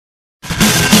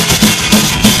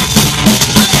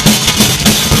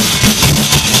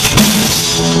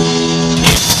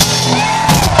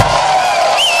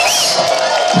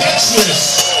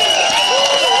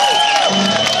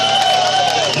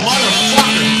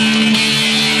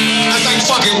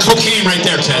fucking cocaine right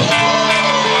there, Ted.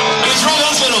 We throw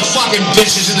those little fucking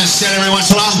bitches in the set every once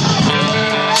in a while.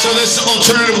 So this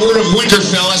alternative word of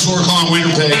Winterfell, that's what we're calling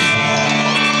Winnipeg.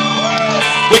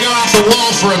 We go off the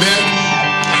wall for a bit.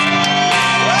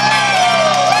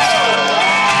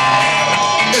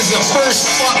 This is the first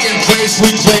fucking place we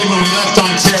played when we left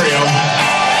Ontario.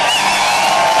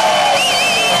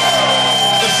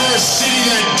 The first city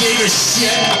that gave a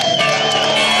shit.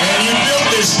 And you built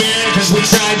this band because we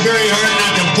tried very hard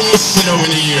not to bullshit over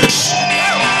the years.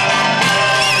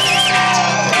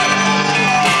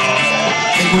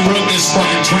 I think we wrote this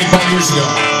fucking 25 years ago.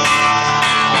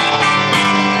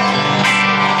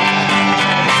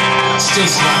 Still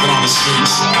slapping on the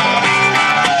streets.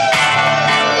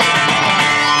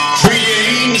 Three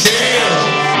angels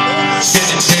set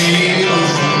the table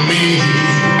for me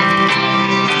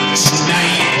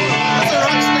tonight.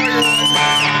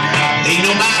 They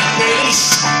know my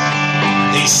face.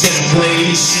 They set a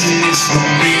place in this for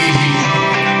me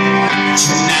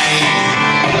tonight.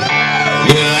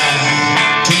 Well,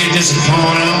 I can't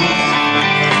disappoint them.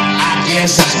 I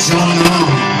guess I join them.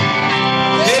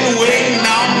 They've been waiting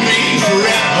on me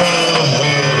forever.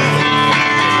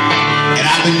 And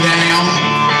I've been down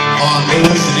on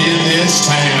earth and in this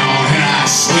town. And I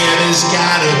swear there's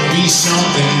gotta be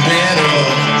something better.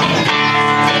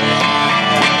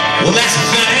 Well, that's the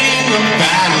thing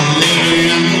about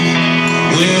living.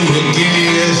 When we get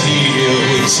here,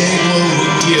 we take what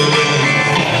we're given.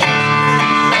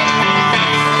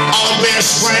 All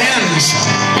best friends,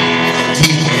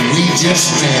 people we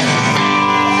just met.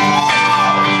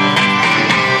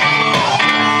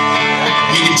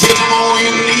 You can take them or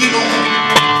you can leave them.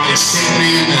 They're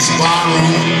sitting in this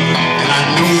barroom, and I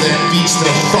know that beats the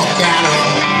fuck out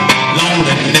of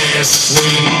loneliness,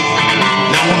 sweet.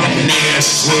 Loneliness,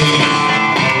 sweet.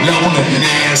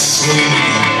 Loneliness, sweet.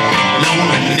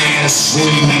 Loneliness,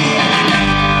 sweet.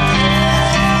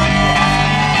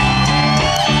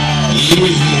 You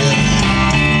here.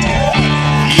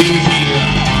 You here.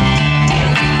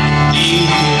 You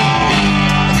here.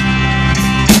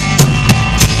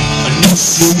 A new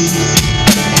suit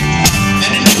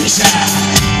and a new tie.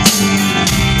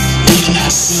 When I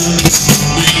said it's for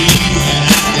me when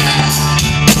I die.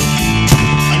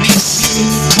 A new suit,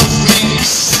 a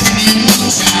face, and a new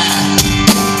tie.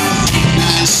 When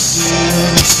I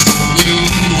said it's for me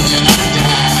when I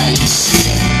die. You see,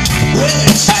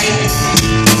 we're tight.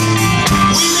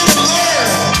 We live in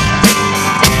love.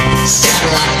 Scatter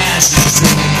our ashes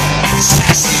in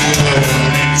sassy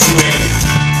into a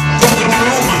golden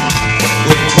room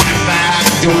with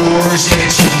 25 doors that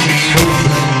you can't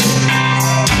open.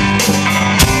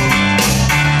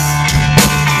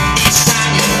 Each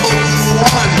time you open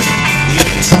one, you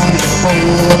turn to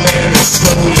four, they're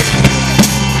exploding.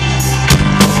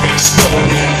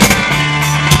 Exploding.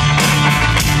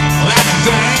 That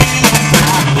thing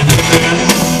about living,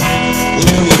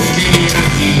 when we get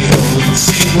here, we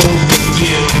take what we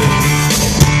give.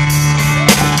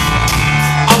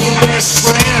 All your best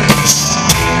friends,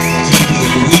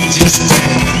 people we just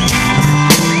met.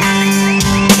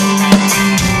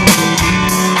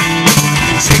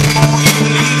 You take them or you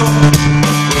leave them.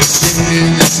 We're sitting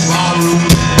in this barroom,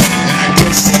 and I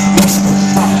guess that was the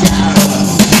fuck out of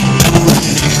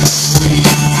loneliness, sweet.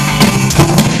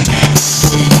 Loneliness,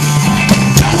 sweet.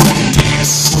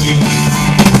 Loneliness, sweet.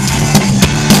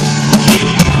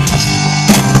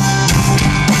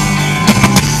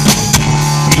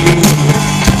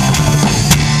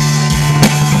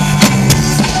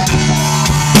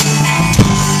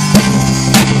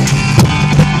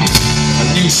 A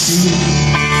new suit,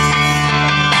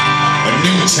 a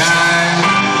new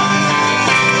tie.